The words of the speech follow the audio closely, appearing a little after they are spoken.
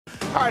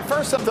All right,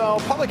 first up, though,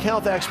 public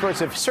health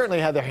experts have certainly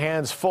had their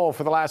hands full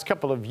for the last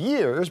couple of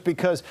years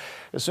because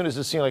as soon as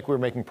it seemed like we were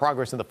making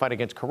progress in the fight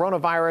against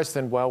coronavirus,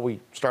 then, well, we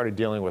started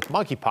dealing with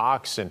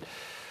monkeypox. And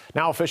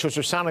now officials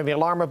are sounding the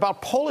alarm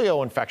about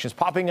polio infections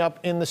popping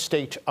up in the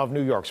state of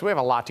New York. So we have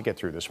a lot to get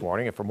through this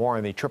morning. And for more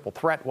on the triple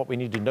threat, what we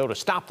need to know to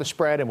stop the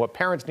spread and what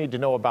parents need to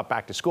know about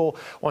back to school,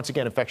 once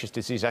again, infectious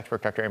disease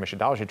expert Dr. Amesh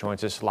Adalja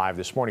joins us live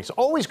this morning. It's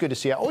always good to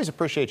see you. I always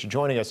appreciate you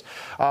joining us.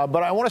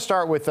 But I want to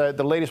start with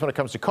the latest when it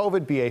comes to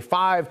COVID,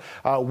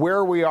 BA5,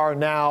 where we are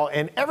now.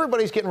 And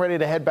everybody's getting ready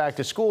to head back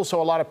to school. So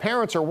a lot of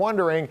parents are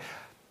wondering,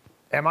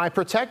 am I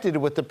protected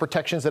with the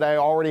protections that I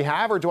already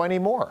have, or do I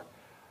need more?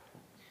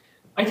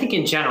 I think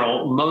in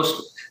general,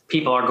 most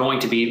people are going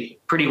to be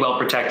pretty well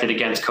protected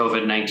against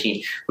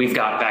COVID-19. We've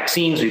got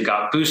vaccines, we've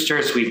got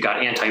boosters, we've got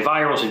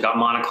antivirals, we've got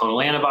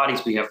monoclonal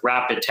antibodies, we have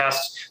rapid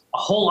tests, a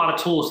whole lot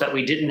of tools that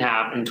we didn't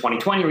have in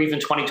 2020 or even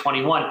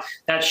 2021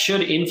 that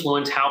should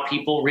influence how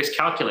people risk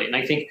calculate. And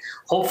I think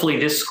hopefully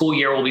this school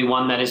year will be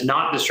one that is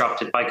not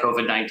disrupted by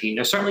COVID-19.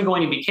 There's certainly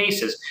going to be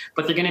cases,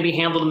 but they're going to be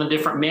handled in a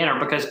different manner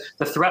because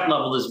the threat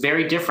level is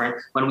very different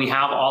when we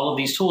have all of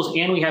these tools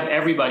and we have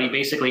everybody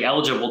basically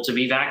eligible to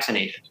be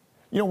vaccinated.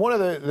 You know, one of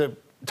the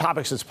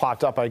topics that's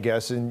popped up, I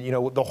guess, and, you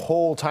know, the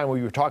whole time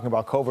we were talking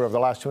about COVID over the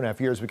last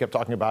 2.5 years, we kept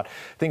talking about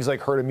things like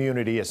herd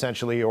immunity,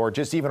 essentially, or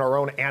just even our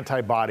own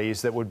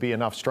antibodies that would be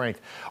enough strength.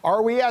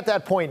 Are we at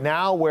that point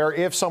now where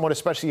if someone,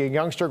 especially a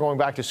youngster going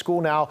back to school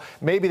now,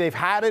 maybe they've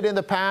had it in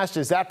the past,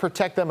 does that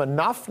protect them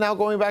enough now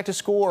going back to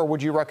school, or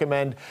would you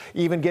recommend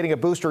even getting a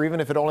booster,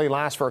 even if it only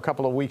lasts for a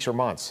couple of weeks or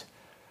months?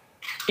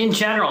 In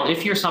general,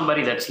 if you're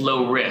somebody that's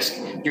low risk,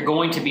 you're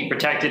going to be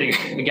protected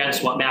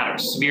against what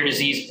matters: severe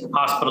disease,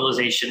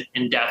 hospitalization,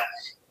 and death.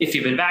 If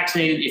you've been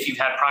vaccinated, if you've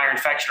had prior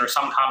infection or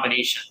some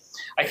combination.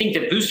 I think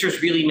that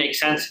boosters really make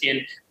sense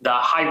in the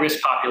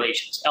high-risk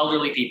populations,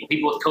 elderly people,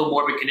 people with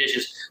comorbid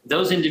conditions.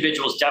 Those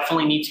individuals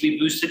definitely need to be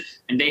boosted,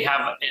 and they've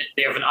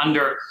been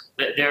under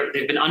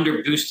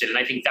boosted, and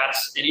I think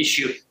that's an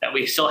issue that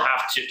we still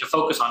have to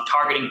focus on,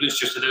 targeting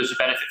boosters to those who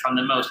benefit from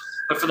them most.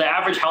 But for the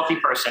average healthy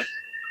person,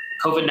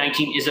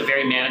 COVID-19 is a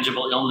very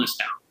manageable illness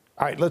now.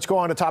 All right, let's go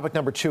on to topic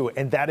number 2,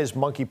 and that is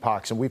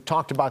monkeypox. And we've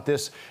talked about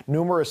this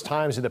numerous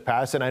times in the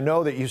past, and I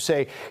know that you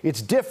say it's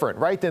different,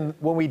 right, than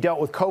when we dealt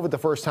with COVID the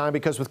first time,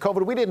 because with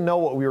COVID, we didn't know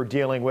what we were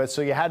dealing with,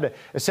 so you had to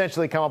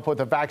essentially come up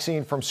with a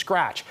vaccine from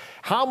scratch.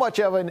 How much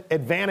of an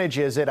advantage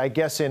is it, I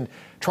guess, in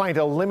trying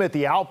to limit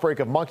the outbreak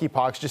of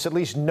monkeypox, just at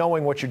least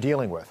knowing what you're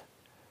dealing with?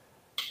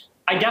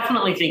 I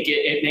definitely think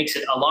it makes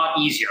it a lot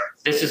easier.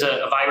 This is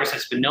a virus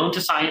that's been known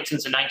to science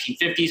since the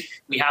 1950s.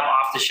 We have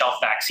off-the-shelf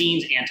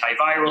vaccines,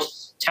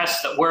 antivirals,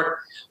 tests that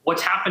work.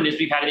 What's happened is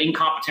we've had an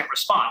incompetent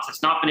response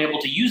that's not been able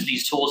to use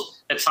these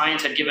tools that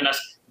science had given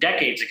us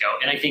decades ago.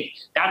 And I think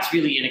that's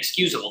really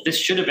inexcusable. This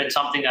should have been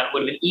something that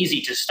would have been easy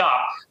to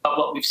stop. But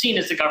what we've seen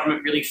is the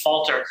government really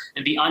falter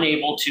and be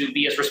unable to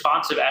be as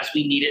responsive as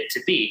we need it to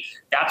be.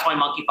 That's why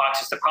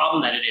monkeypox is the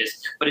problem that it is.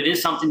 But it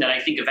is something that I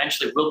think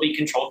eventually will be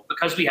controlled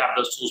because we have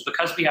those tools,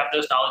 because we have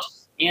those knowledge,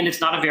 and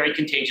it's not a very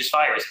contagious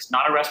virus. It's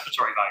not a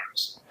respiratory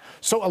virus.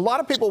 So a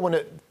lot of people,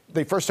 when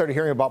they first started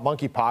hearing about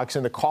monkeypox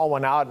and the call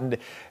went out, and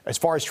as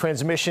far as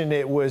transmission,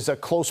 it was a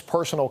close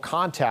personal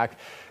contact.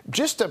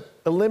 Just to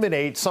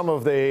eliminate some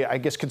of the, I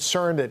guess,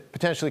 concern that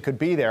potentially could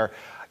be there,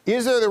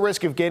 is there the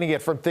risk of getting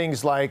it from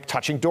things like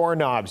touching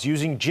doorknobs,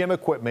 using gym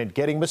equipment,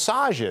 getting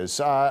massages,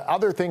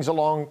 other things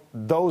along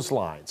those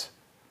lines?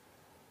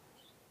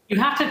 You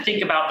have to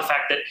think about the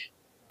fact that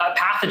a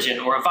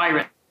pathogen or a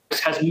virus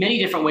has many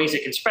different ways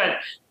it can spread,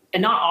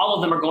 and not all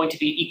of them are going to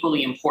be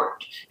equally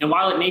important. And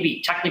while it may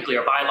be technically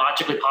or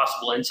biologically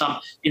possible in some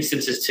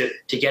instances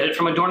to get it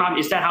from a doorknob,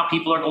 is that how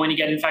people are going to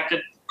get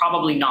infected?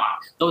 Probably not.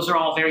 Those are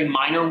all very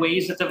minor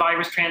ways that the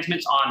virus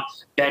transmits, on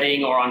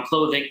bedding or on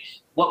clothing.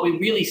 What we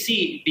really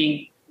see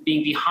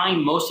being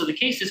behind most of the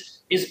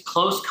cases is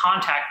close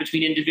contact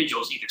between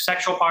individuals, either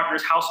sexual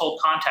partners, household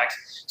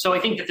contacts. So I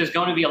think that there's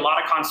going to be a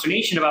lot of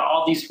consternation about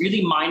all these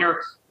really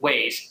minor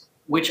ways,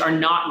 which are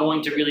not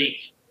going to really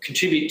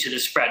contribute to the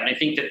spread. And I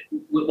think that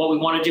what we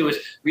want to do is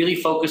really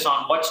focus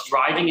on what's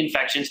driving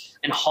infections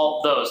and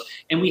halt those.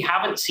 And we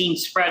haven't seen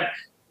spread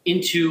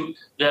into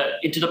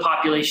the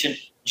population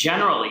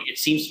generally. It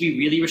seems to be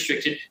really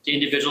restricted to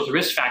individuals with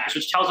risk factors,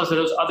 which tells us that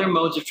those other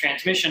modes of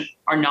transmission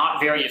are not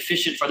very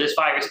efficient for this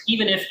virus,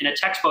 even if in a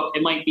textbook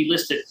it might be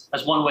listed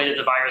as one way that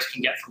the virus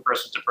can get from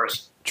person to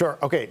person. Sure.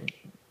 Okay.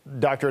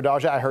 Dr.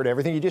 Adalja, I heard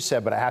everything you just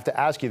said, but I have to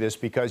ask you this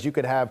because you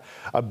could have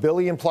 1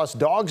 billion+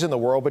 dogs in the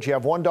world, but you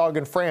have one dog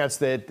in France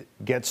that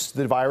gets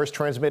the virus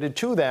transmitted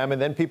to them,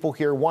 and then people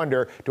here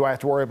wonder, do I have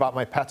to worry about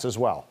my pets as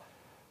well?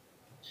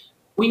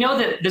 We know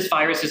that this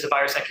virus is a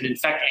virus that can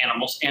infect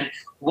animals, and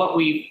what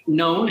we've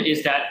known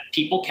is that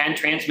people can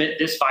transmit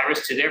this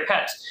virus to their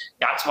pets.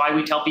 That's why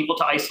we tell people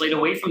to isolate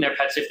away from their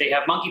pets if they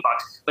have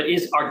monkeypox. But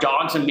are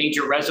dogs a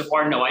major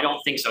reservoir? No, I don't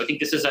think so. I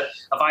think this is a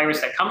virus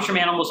that comes from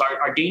animals.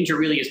 Our danger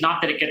really is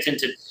not that it gets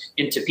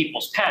into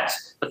people's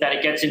pets, but that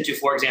it gets into,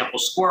 for example,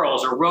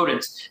 squirrels or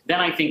rodents.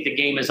 Then I think the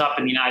game is up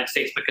in the United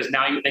States, because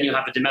now you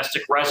have a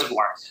domestic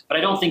reservoir. But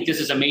I don't think this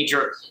is a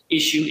major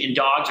issue in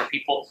dogs or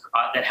people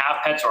that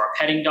have pets or are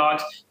petting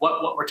dogs.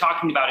 What we're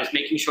talking about is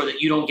making sure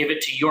that you don't give it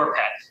to your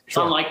pet. It's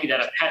unlikely that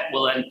a pet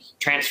will then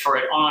transfer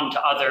it on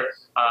to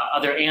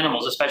other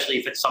animals, especially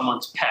if it's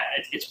someone's pet.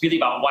 It's really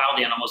about wild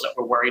animals that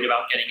we're worried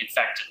about getting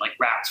infected, like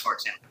rats, for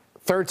example.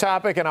 Third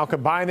topic, and I'll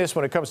combine this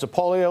when it comes to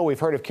polio. We've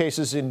heard of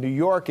cases in New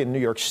York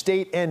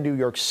State, and New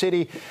York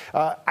City.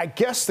 I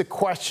guess the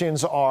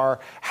questions are,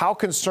 how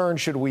concerned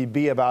should we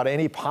be about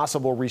any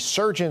possible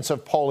resurgence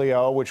of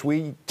polio, which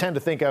we tend to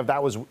think of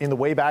that was in the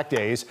way back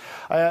days?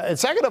 And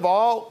second of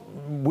all,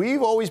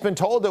 we've always been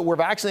told that we're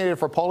vaccinated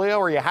for polio,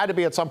 or you had to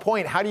be at some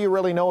point. How do you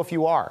really know if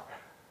you are?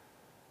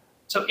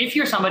 So if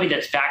you're somebody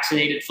that's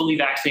vaccinated, fully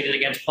vaccinated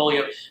against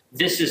polio,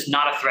 this is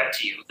not a threat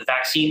to you. The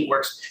vaccine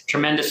works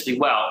tremendously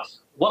well.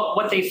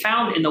 What they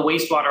found in the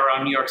wastewater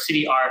around New York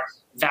City are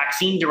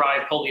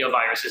vaccine-derived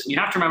polioviruses. And you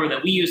have to remember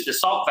that we use the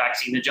Salk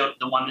vaccine,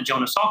 the one that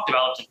Jonas Salk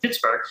developed in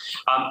Pittsburgh.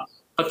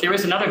 But there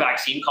is another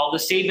vaccine called the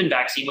Sabin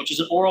vaccine, which is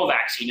an oral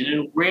vaccine. And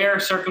in rare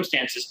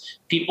circumstances,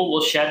 people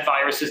will shed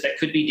viruses that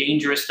could be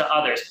dangerous to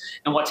others.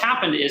 And what's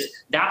happened is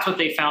that's what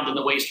they found in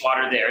the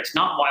wastewater there. It's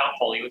not wild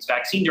polio, it's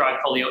vaccine-derived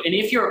polio. And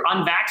if you're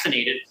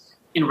unvaccinated,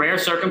 in rare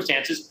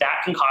circumstances,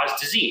 that can cause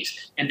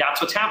disease. And that's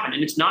what's happened.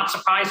 And it's not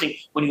surprising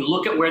when you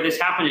look at where this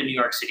happened in New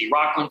York City,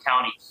 Rockland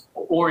County,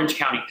 Orange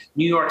County,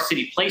 New York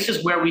City,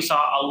 places where we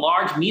saw a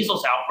large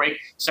measles outbreak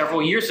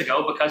several years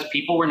ago because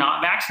people were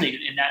not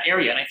vaccinated in that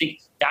area. And I think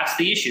that's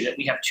the issue, that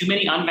we have too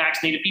many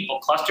unvaccinated people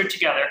clustered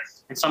together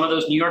in some of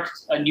those New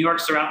York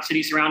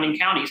City surrounding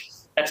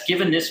counties. That's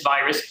given this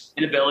virus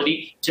an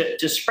ability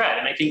to spread.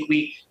 And I think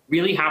we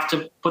really have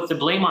to put the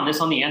blame on this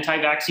on the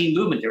anti-vaccine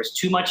movement. There's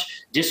too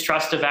much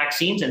distrust of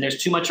vaccines, and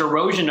there's too much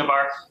erosion of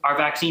our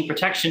vaccine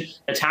protection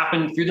that's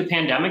happened through the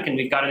pandemic. And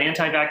we've got an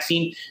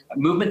anti-vaccine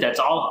movement that's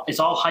all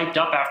hyped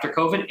up after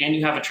COVID. And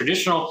you have a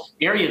traditional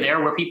area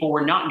there where people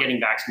were not getting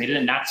vaccinated,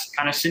 and that's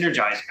kind of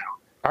synergized now.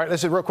 All right,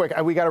 listen, real quick,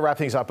 we got to wrap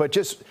things up, but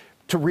just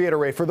to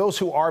reiterate, for those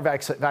who are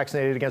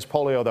vaccinated against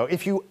polio, though,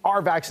 if you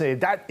are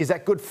vaccinated, is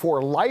that good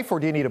for life, or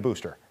do you need a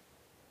booster?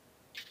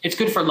 It's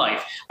good for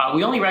life.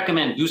 We only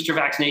recommend booster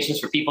vaccinations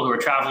for people who are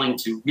traveling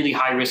to really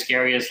high-risk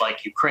areas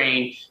like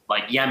Ukraine,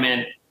 like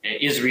Yemen,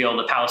 Israel,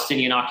 the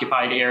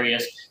Palestinian-occupied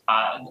areas,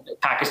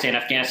 Pakistan,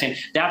 Afghanistan.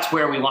 That's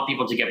where we want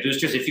people to get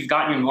boosters. If you've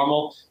gotten your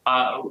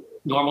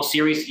normal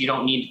series, you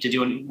don't need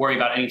to worry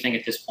about anything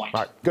at this point.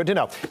 All right, good to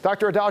know.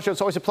 Dr. Adalja,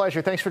 it's always a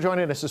pleasure. Thanks for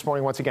joining us this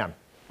morning once again.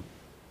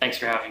 Thanks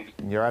for having me.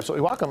 You're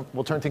absolutely welcome.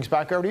 We'll turn things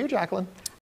back over to you, Jacqueline.